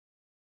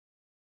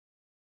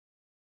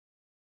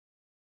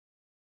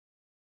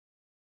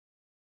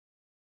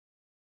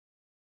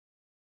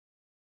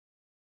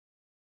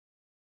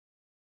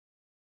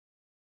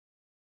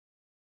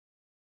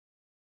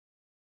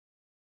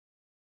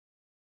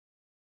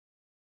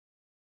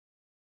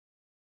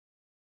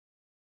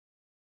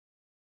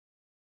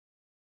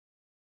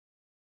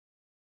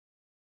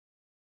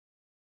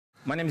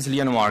My name is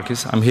Eliano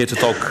Marques. I'm here to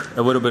talk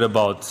a little bit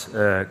about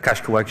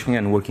cash collection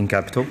and working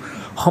capital.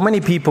 How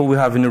many people we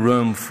have in the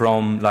room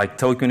from like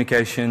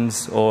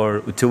telecommunications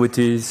or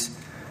utilities?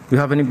 Do you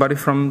have anybody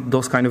from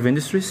those kind of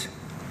industries?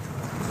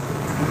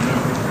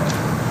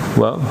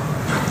 Well,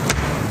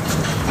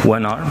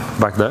 one arm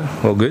back there.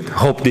 Well, good.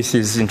 Hope this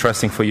is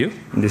interesting for you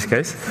in this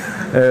case.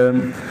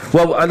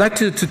 Well, I'd like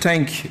to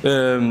thank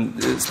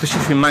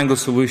specifically Mango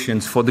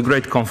Solutions for the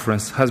great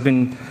conference. It has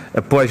been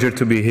a pleasure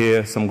to be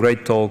here. Some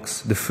great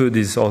talks. The food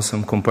is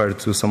awesome compared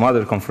to some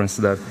other conferences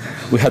that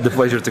we had the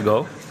pleasure to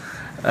go.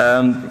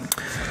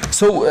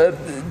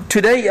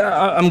 Today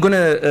I'm going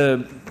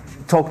to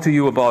talk to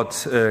you about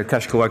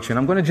cash collection.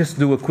 I'm going to just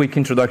do a quick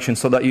introduction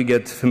so that you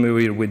get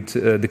familiar with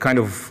the kind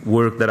of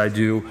work that I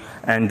do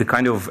and the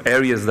kind of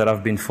areas that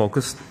I've been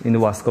focused in the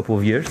last couple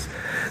of years.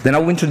 Then I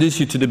will introduce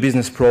you to the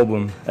business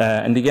problem.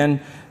 And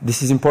again,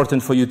 this is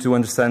important for you to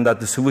understand that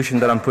the solution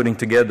that I'm putting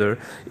together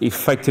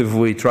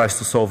effectively tries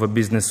to solve a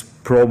business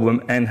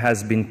problem and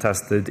has been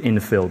tested in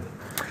the field.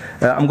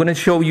 I'm going to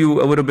show you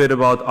a little bit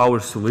about our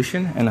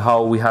solution and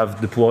how we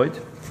have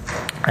deployed.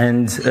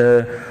 And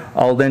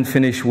I'll then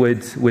finish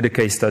with a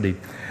case study.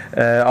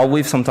 I'll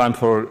leave some time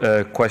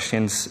for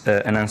questions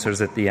and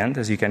answers at the end,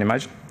 as you can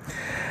imagine.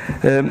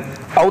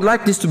 I would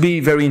like this to be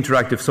very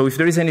interactive, so if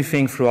there is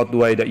anything throughout the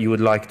way that you would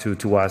like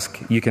to ask,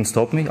 you can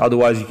stop me.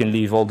 Otherwise, you can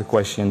leave all the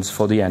questions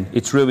for the end.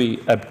 It's really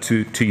up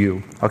to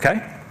you,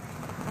 okay?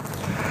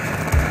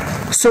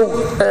 So,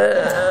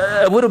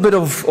 a little bit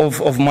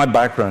of my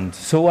background.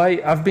 So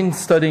I've been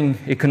studying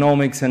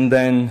economics and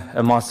then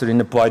a master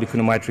in applied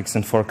econometrics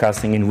and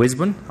forecasting in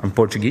Lisbon. I'm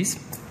Portuguese.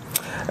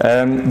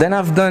 Then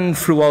I've done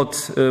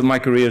throughout my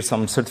career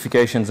some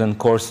certifications and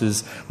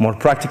courses, more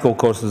practical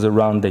courses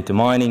around data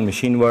mining,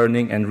 machine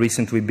learning, and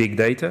recently big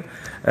data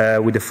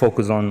with a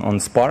focus on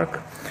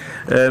Spark.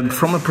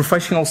 From a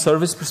professional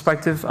service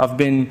perspective, I've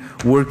been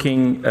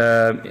working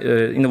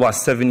in the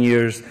last 7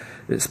 years,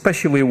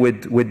 especially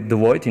with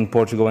Deloitte in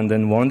Portugal and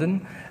then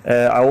London.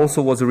 I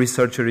also was a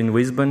researcher in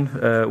Lisbon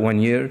 1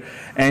 year.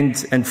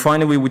 And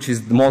finally, which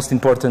is the most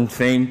important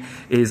thing,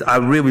 is I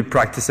really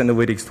practice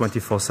analytics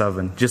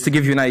 24/7. Just to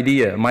give you an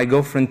idea, my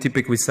girlfriend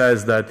typically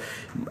says that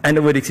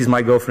analytics is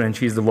my girlfriend,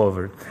 she's the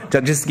lover.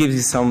 That just gives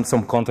you some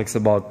context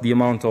about the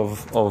amount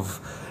of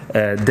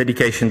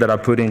dedication that I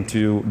put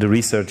into the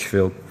research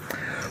field.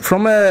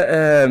 From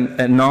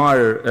an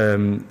EARL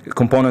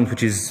component,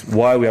 which is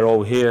why we are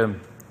all here,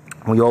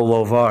 we all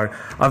love EARL.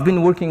 I've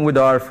been working with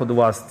EARL for the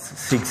last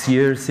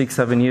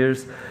 7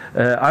 years.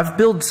 I've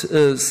built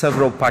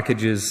several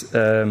packages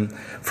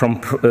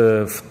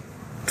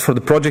for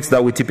the projects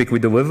that we typically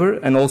deliver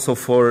and also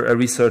for a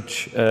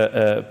research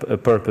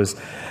purpose.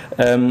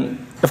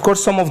 Of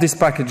course, some of these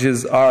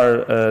packages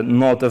are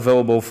not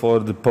available for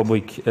the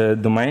public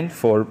domain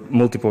for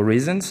multiple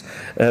reasons,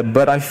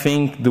 but I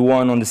think the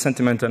one on the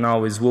sentiment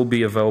analysis will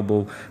be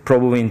available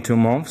probably in 2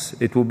 months.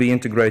 It will be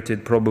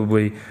integrated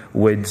probably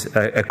with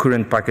a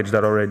current package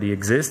that already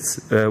exists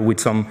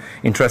with some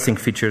interesting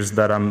features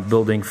that I'm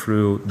building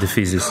through the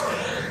thesis.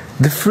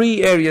 The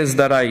 3 areas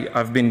that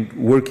I've been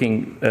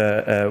working,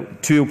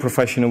 2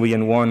 professionally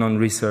and 1 on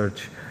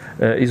research,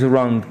 is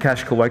around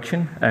cash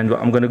collection, and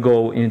I'm going to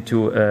go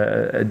into,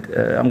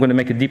 I'm going to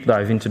make a deep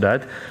dive into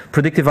that.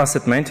 Predictive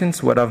asset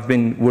maintenance, what I've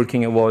been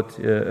working a lot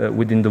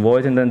within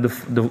Deloitte, and then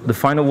the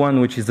final one,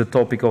 which is the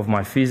topic of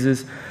my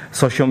thesis,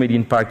 social media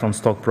impact on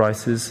stock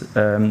prices,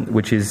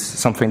 which is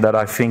something that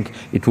I think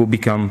it will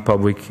become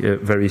public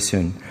very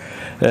soon.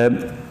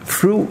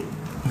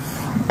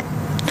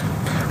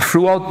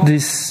 Throughout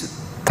this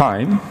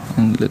time,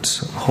 and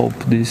let's hope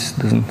this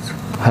doesn't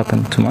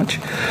happen too much,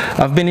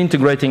 I've been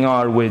integrating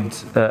R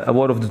with a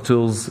lot of the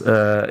tools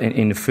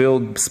in the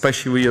field,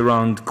 especially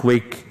around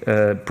Quick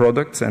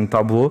products and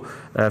Tableau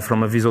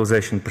from a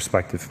visualization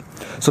perspective.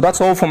 So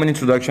that's all from an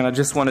introduction. I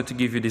just wanted to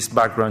give you this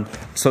background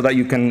so that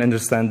you can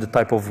understand the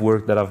type of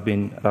work that I've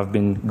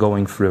been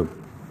going through.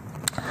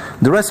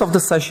 The rest of the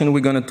session,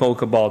 we're going to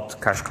talk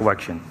about cash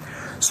collection.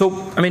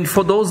 So, I mean,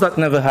 for those that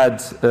never had,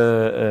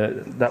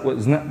 that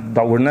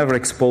were never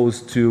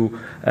exposed to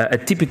a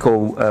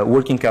typical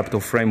working capital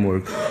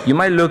framework, you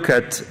might look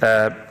at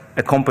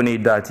a company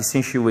that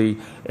essentially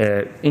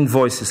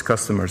invoices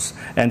customers.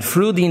 And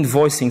through the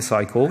invoicing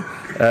cycle,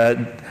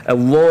 a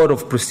lot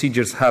of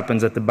procedures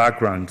happens at the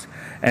background.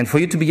 And for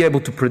you to be able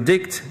to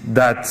predict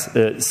that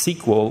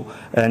sequel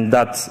and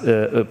that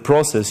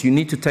process, you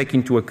need to take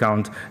into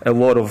account a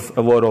lot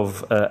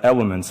of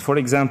elements. For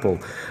example,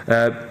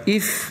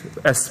 if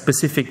a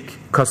specific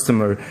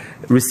customer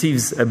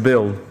receives a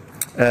bill,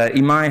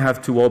 he might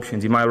have 2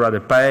 options. He might rather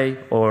pay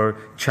or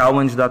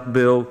challenge that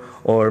bill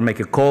or make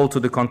a call to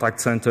the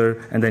contact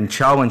center and then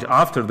challenge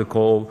after the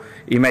call.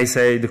 He may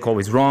say the call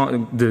is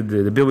wrong,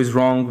 the bill is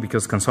wrong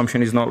because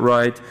consumption is not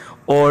right,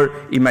 or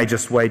he may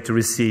just wait to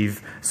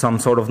receive some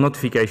sort of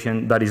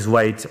notification that is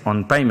late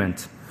on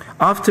payment.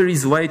 After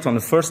he's late on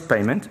the first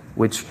payment,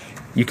 which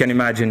you can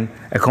imagine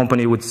a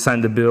company would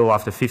send a bill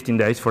after 15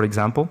 days, for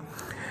example,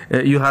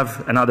 you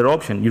have another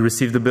option. You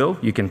receive the bill,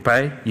 you can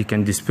pay, you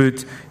can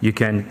dispute, you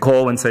can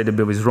call and say the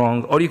bill is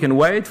wrong, or you can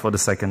wait for the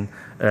second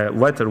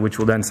letter, which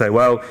will then say,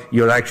 well,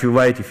 you're actually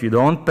late. If you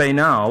don't pay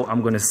now,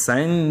 I'm going to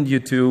send you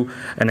to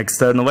an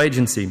external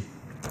agency.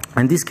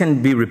 And this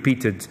can be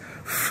repeated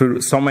for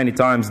so many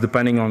times,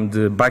 depending on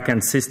the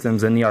back-end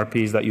systems and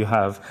ERPs that you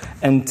have,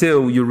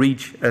 until you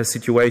reach a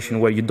situation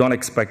where you don't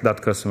expect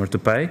that customer to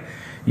pay.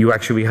 You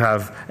actually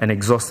have an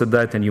exhausted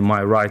debt, and you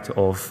might write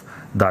off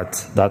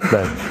that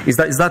debt. Is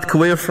that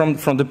clear from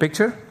the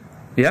picture?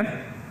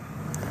 Yeah?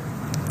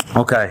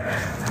 Okay.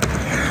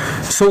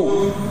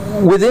 So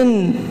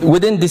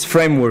within this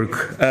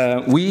framework,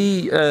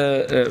 we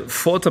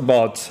thought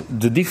about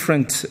the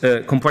different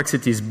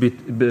complexities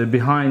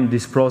behind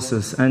this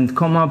process and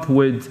come up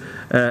with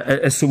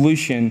a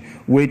solution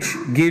which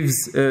gives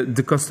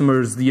the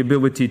customers the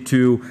ability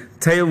to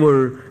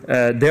tailor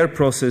their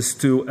process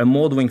to a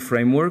modeling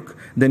framework,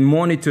 then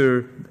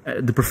monitor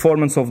the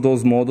performance of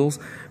those models,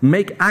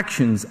 make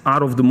actions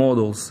out of the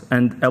models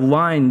and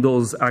align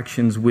those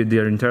actions with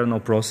their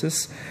internal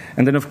process,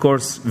 and then of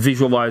course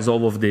visualize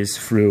all of this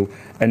through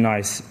a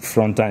nice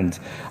front end.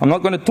 I'm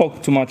not going to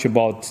talk too much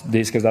about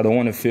this because I don't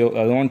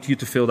want you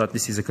to feel that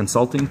this is a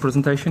consulting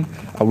presentation.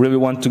 I really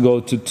want to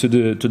go to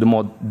the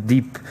more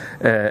deep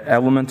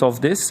element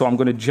of this, so I'm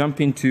going to jump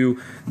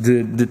into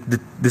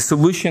the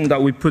solution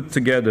that we put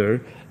together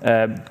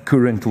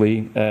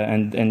currently,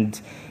 and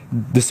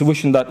the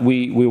solution that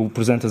we will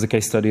present as a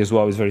case study as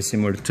well is very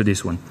similar to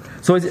this one.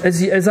 So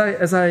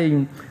as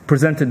I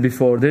presented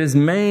before, there is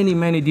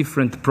many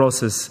different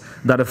processes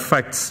that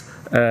affects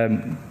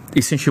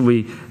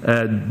essentially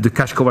the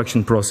cash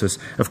collection process.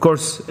 Of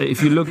course,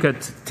 if you look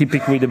at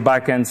typically the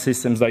back-end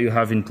systems that you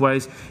have in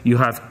place, you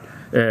have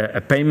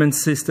a payment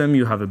system,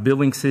 you have a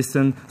billing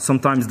system.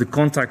 Sometimes the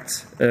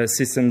contact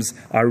systems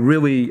are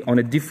really on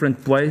a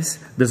different place,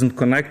 doesn't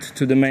connect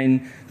to the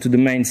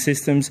main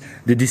systems.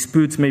 The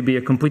disputes may be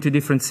a completely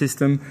different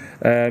system.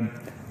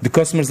 The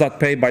customers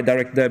that pay by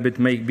direct debit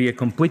may be a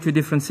completely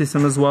different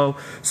system as well.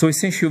 So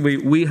essentially,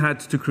 we had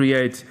to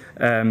create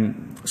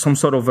some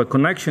sort of a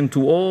connection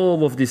to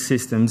all of these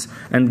systems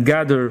and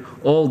gather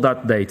all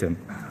that data.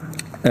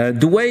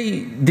 The way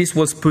this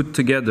was put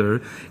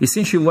together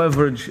essentially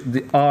leveraged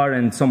the R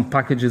and some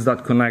packages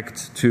that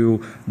connect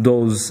to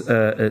those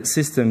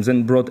systems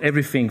and brought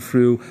everything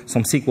through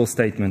some SQL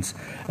statements.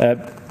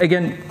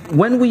 Again,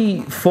 when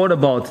we thought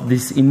about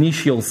this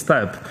initial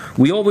step,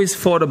 we always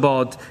thought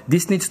about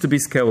this needs to be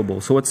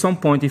scalable. So at some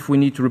point, if we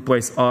need to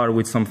replace R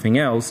with something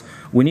else,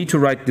 we need to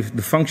write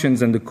the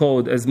functions and the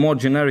code as more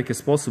generic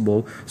as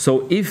possible.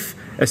 So if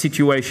a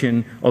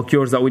situation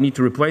occurs that we need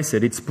to replace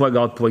it, it's plug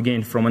out, plug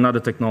in from another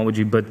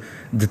technology, but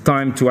the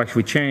time to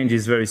actually change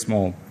is very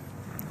small.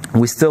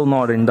 We're still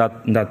not in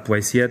that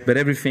place yet, but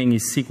everything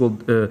is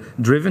SQL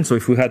driven. So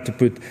if we had to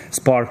put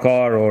Spark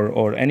R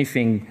or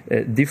anything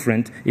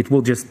different, it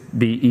will just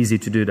be easy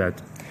to do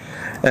that.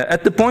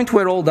 At the point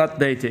where all that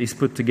data is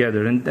put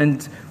together,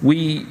 and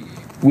we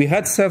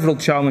had several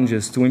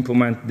challenges to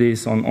implement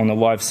this on a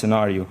live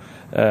scenario.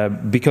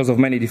 Because of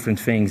many different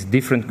things,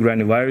 different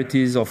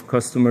granularities of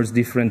customers,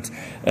 different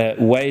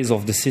ways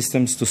of the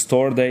systems to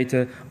store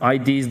data,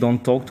 IDs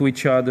don't talk to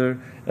each other,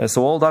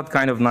 so all that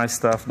kind of nice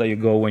stuff that you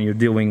go when you're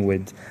dealing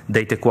with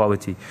data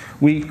quality.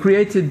 We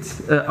created,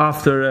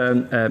 after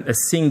a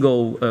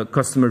single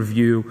customer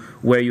view,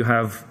 where you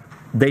have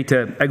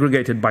data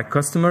aggregated by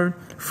customer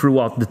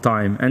throughout the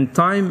time. And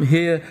time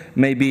here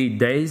may be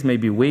days,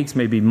 maybe weeks,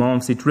 maybe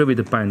months. It really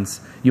depends.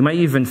 You may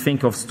even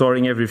think of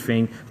storing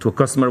everything to a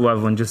customer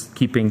level and just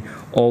keeping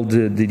all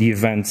the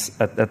events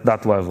at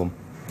that level.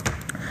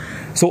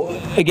 So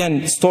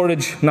again,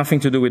 storage, nothing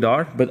to do with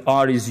R, but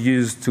R is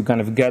used to kind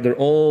of gather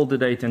all the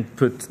data and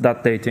put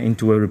that data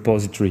into a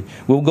repository.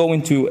 We'll go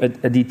into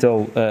a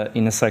detail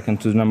in a second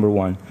to number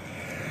one.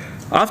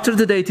 After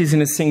the data is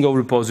in a single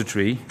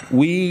repository,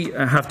 we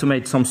have to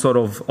make some sort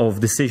of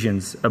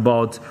decisions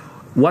about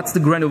what's the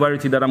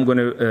granularity that I'm going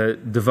to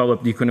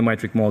develop the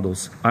econometric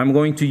models. I'm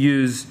going to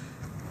use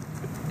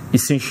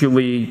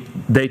essentially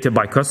data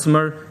by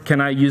customer. Can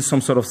I use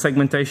some sort of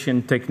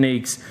segmentation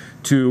techniques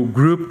to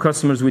group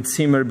customers with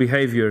similar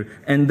behavior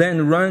and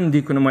then run the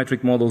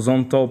econometric models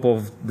on top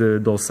of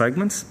those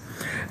segments?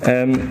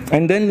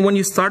 And then when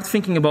you start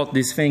thinking about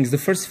these things, the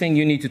first thing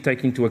you need to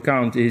take into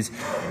account is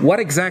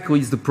what exactly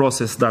is the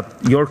process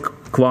that your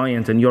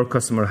client and your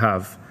customer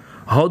have?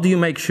 How do you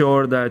make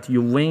sure that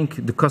you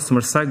link the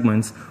customer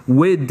segments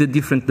with the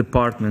different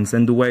departments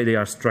and the way they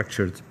are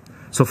structured?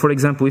 So for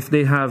example, if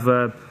they have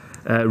a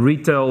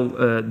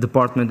retail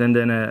department and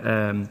then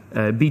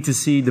a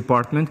B2C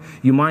department,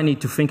 you might need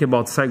to think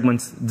about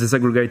segments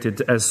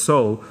disaggregated as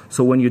so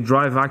when you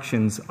drive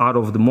actions out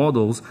of the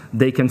models,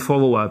 they can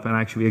follow up and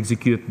actually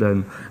execute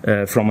them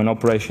from an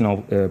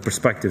operational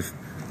perspective.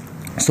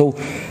 So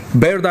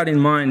bear that in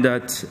mind,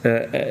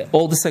 that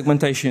all the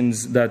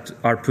segmentations that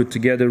are put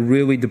together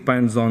really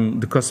depends on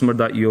the customer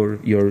that you're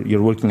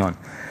working on.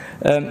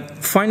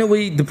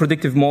 Finally, the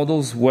predictive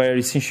models, where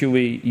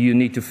essentially you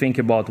need to think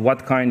about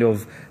what kind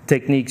of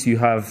techniques you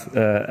have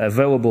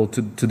available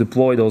to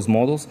deploy those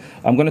models.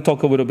 I'm going to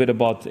talk a little bit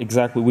about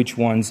exactly which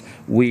ones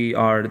we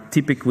are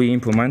typically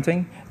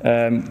implementing.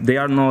 They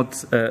are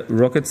not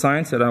rocket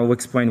science, and I will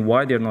explain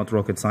why they're not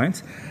rocket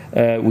science.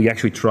 We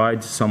actually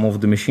tried some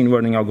of the machine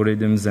learning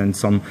algorithms and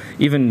some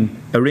even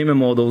ARIMA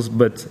models,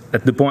 but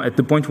at the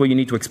point where you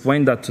need to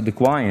explain that to the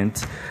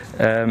client,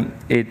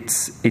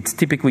 it's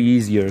typically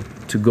easier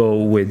to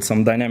go with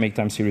some dynamic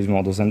time series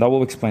models, and I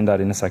will explain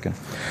that in a second.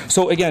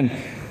 So again,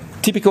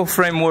 typical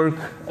framework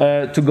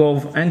to go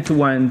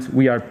end-to-end.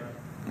 We are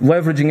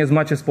leveraging as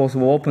much as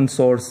possible open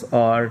source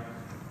R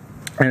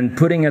and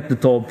putting at the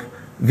top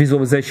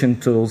visualization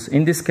tools.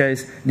 In this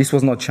case, this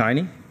was not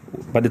Shiny.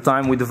 By the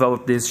time we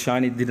developed this,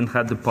 Shiny didn't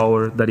have the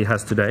power that it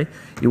has today.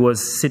 It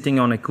was sitting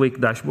on a quick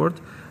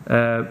dashboard,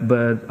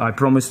 but I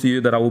promise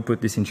you that I will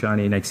put this in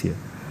Shiny next year.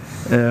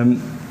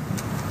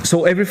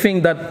 So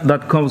everything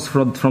that comes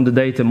from the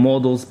data,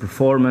 models,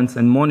 performance,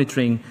 and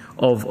monitoring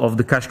of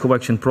the cash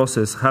collection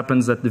process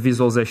happens at the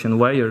visualization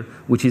layer,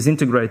 which is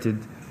integrated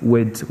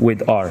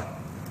with R.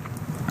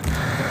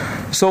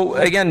 So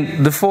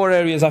again, the 4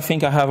 areas I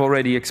think I have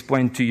already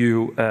explained to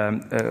you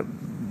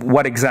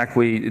what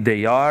exactly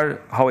they are,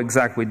 how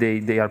exactly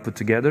they are put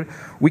together.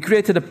 We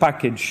created a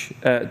package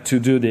to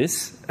do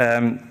this,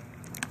 and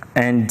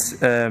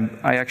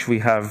I actually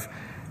have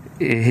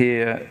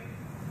here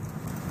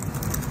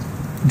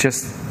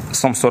just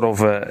some sort of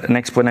an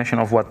explanation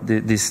of what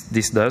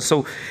this does.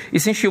 So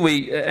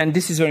essentially, and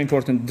this is very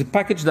important, the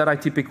package that I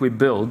typically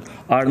build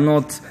are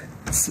not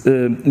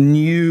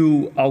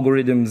new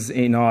algorithms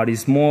in R.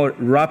 It's more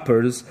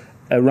wrappers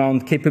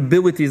around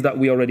capabilities that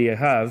we already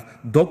have,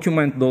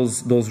 document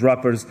those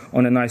wrappers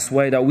on a nice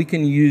way that we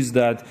can use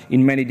that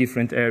in many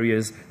different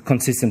areas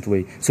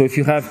consistently. So if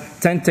you have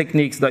 10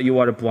 techniques that you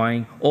are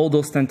applying, all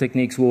those 10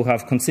 techniques will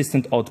have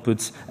consistent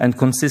outputs and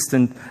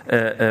consistent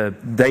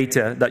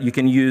data that you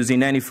can use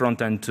in any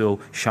front-end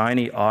tool,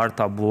 Shiny, R,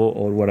 Tableau,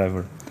 or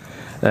whatever.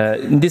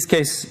 In this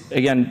case,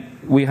 again,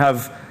 we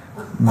have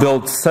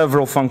built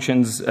several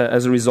functions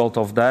as a result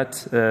of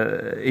that.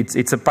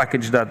 It's a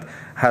package that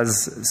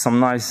has some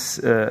nice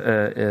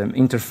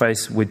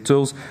interface with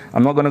tools.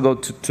 I'm not going to go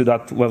to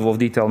that level of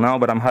detail now,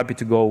 but I'm happy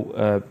to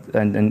go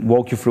and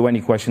walk you through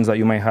any questions that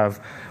you may have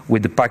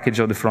with the package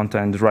or the front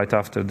end right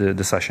after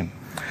the session.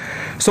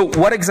 So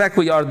what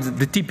exactly are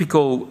the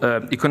typical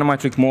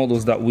econometric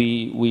models that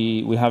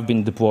we have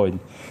been deployed?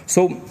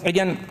 So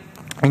again,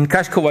 in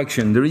cash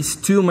collection, there is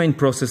 2 main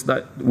processes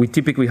that we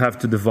typically have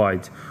to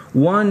divide.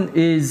 One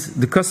is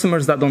the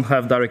customers that don't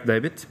have direct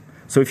debit.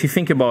 So if you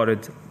think about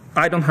it,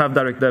 I don't have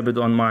direct debit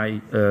on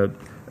my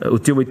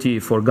utility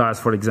for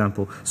gas, for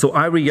example. So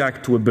I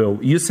react to a bill.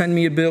 You send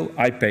me a bill,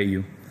 I pay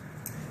you.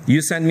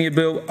 You send me a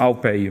bill, I'll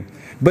pay you.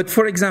 But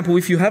for example,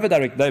 if you have a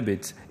direct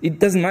debit, it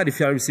doesn't matter if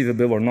I receive a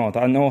bill or not.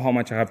 I know how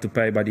much I have to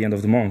pay by the end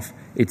of the month.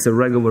 It's a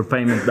regular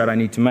payment that I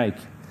need to make.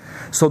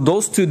 So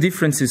those 2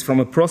 differences from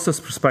a process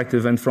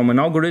perspective and from an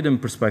algorithm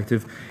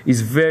perspective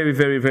is very,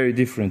 very, very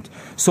different.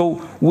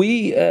 So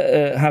we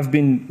have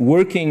been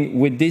working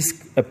with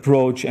this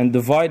approach and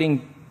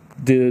dividing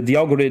the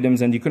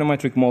algorithms and the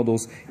econometric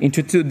models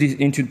into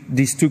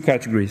these 2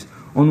 categories.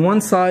 On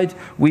one side,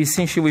 we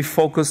essentially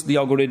focus the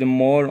algorithm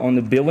more on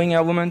the billing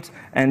element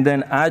and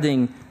then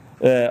adding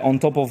on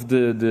top of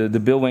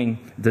the billing,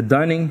 the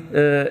dunning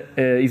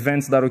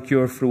events that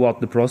occur throughout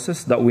the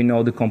process that we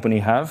know the company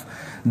have,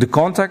 the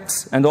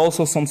contacts, and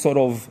also some sort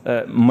of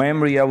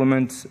memory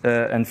element,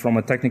 and from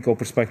a technical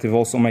perspective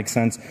also makes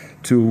sense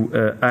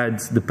to add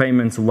the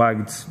payments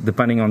lagged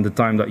depending on the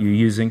time that you're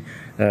using.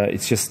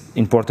 It's just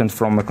important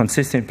from a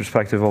consistent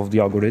perspective of the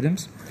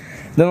algorithms.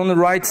 Then on the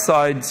right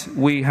side,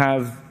 we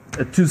have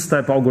a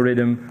 2-step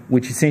algorithm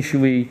which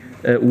essentially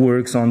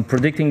works on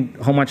predicting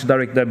how much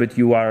direct debit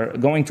you are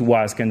going to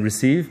ask and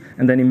receive,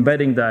 and then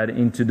embedding that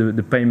into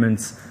the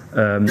payments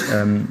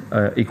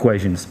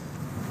equations.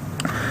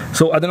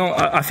 So I don't know.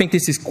 I think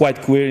this is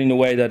quite clear in the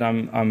way that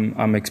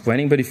I'm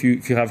explaining. But if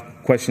you have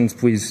questions,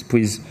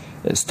 please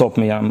stop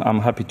me. I'm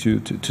happy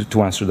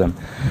to answer them.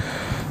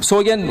 So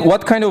again,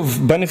 what kind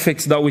of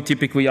benefits that we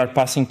typically are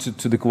passing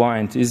to the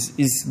client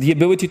is the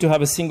ability to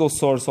have a single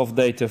source of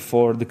data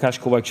for the cash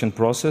collection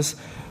process.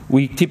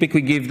 We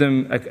typically give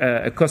them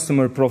a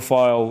customer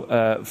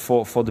profile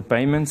for the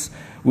payments.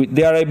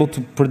 They are able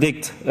to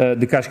predict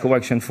the cash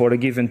collection for a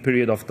given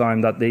period of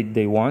time that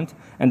they want,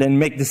 and then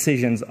make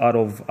decisions out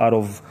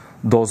of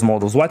those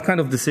models. What kind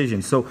of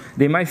decisions? So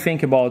they might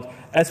think about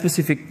a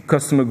specific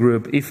customer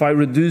group. If I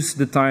reduce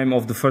the time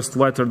of the first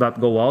letter that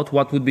go out,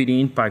 what would be the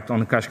impact on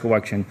the cash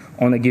collection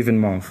on a given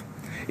month?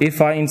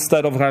 If I,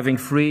 instead of having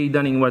 3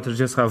 dunning letters,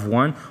 just have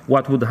 1,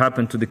 what would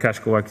happen to the cash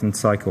collection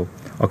cycle?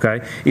 Okay.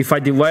 If I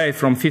delay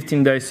from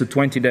 15 days to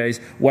 20 days,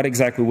 what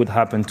exactly would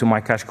happen to my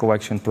cash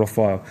collection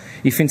profile?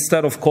 If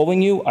instead of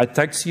calling you, I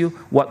text you,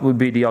 what would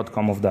be the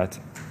outcome of that?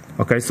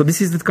 Okay. So this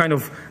is the kind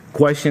of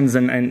questions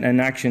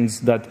and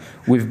actions that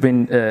we've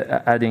been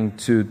adding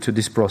to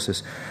this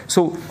process.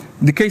 So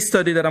the case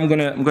study that I'm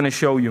gonna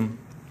show you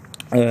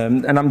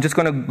and I'm just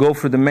going to go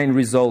through the main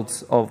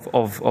results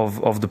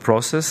of the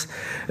process.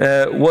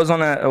 Was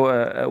on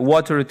a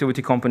water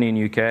utility company in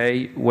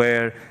UK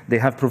where they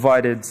have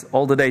provided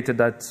all the data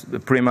that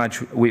pretty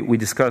much we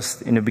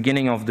discussed in the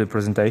beginning of the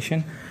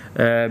presentation.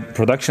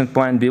 Production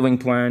plan, billing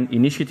plan,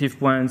 initiative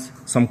plans,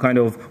 some kind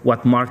of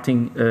what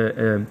marketing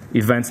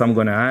events I'm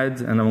going to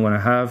add and I'm going to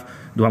have.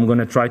 I'm going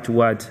to try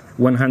to add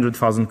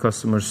 100,000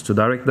 customers to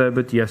direct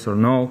debit, yes or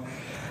no.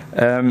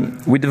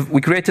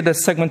 We created a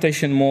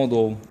segmentation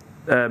model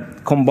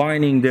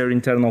combining their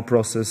internal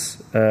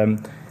process,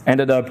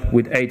 ended up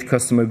with 8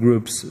 customer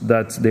groups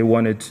that they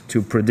wanted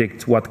to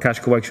predict what cash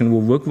collection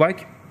will look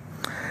like.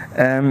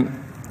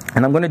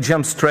 And I'm going to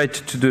jump straight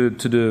to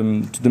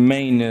the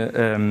main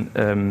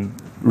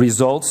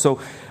results. So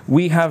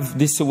we have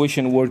this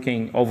solution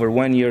working over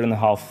 1.5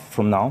 years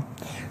from now.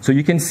 So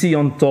you can see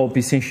on top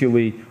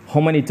essentially how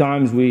many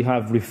times we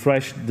have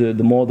refreshed the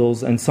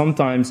models, and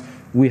sometimes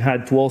we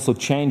had to also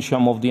change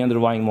some of the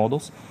underlying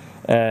models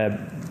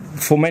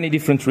for many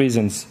different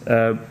reasons.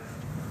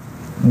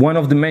 One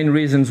of the main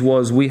reasons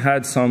was we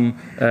had some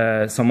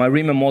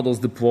ARIMA models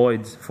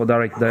deployed for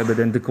direct debit,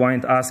 and the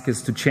client asked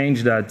us to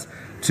change that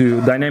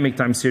to dynamic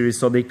time series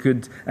so they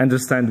could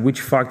understand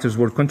which factors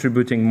were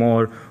contributing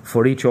more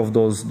for each of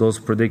those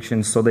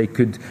predictions, so they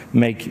could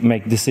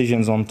make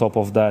decisions on top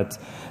of that.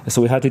 So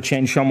we had to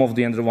change some of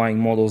the underlying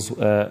models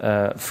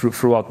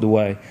throughout the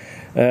way.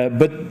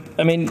 But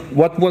I mean,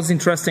 what was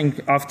interesting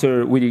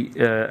after we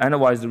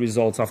analyzed the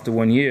results after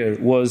 1 year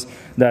was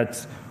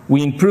that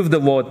we improved a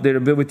lot their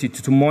ability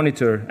to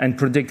monitor and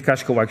predict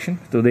cash collection,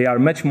 so they are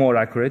much more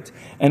accurate.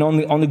 And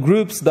on the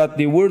groups that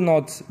they were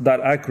not that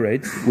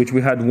accurate, which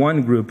we had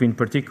one group in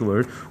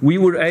particular, we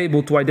were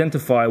able to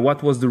identify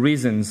what was the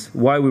reasons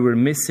why we were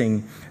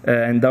missing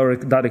and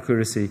that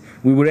accuracy.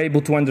 We were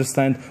able to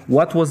understand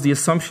what was the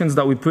assumptions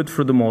that we put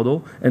through the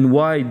model and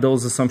why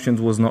those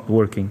assumptions was not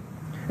working,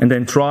 and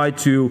then try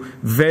to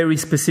very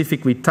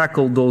specifically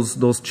tackle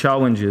those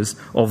challenges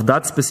of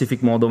that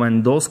specific model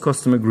and those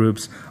customer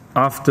groups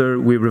after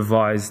we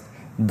revised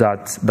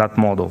that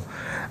model.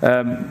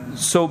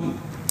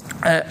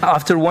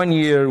 After 1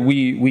 year,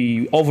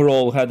 we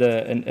overall had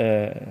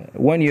a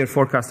 1 year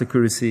forecast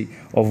accuracy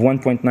of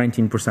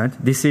 1.19%.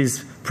 This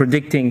is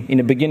predicting in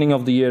the beginning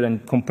of the year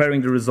and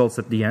comparing the results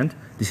at the end.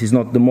 This is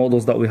not the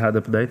models that we had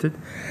updated,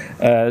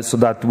 so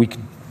that we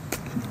could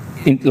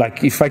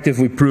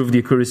effectively prove the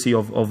accuracy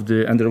of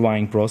the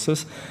underlying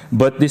process.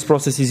 But this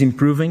process is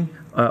improving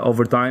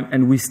over time,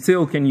 and we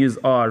still can use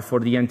R for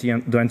the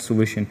end-to-end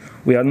solution.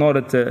 We are not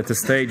at a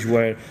stage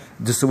where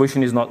the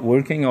solution is not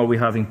working or we're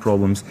having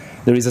problems.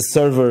 There is a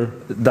server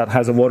that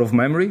has a lot of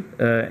memory,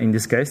 in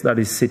this case, that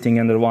is sitting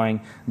underlying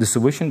the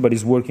solution, but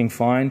is working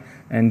fine,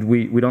 and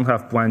we don't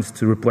have plans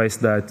to replace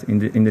that in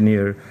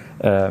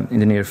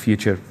the near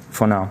future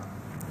for now.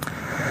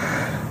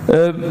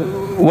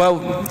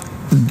 Well,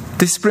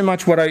 this is pretty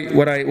much what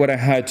I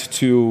had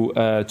to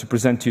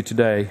present to you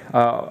today.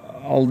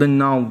 I'll then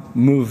now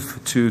move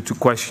to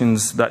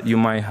questions that you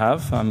might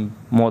have. I'm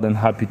more than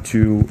happy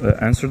to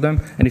answer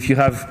them. And if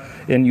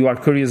you are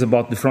curious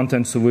about the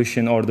front-end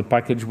solution or the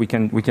package, we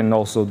can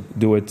also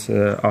do it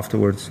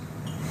afterwards.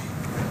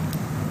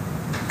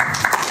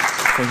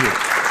 Thank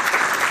you.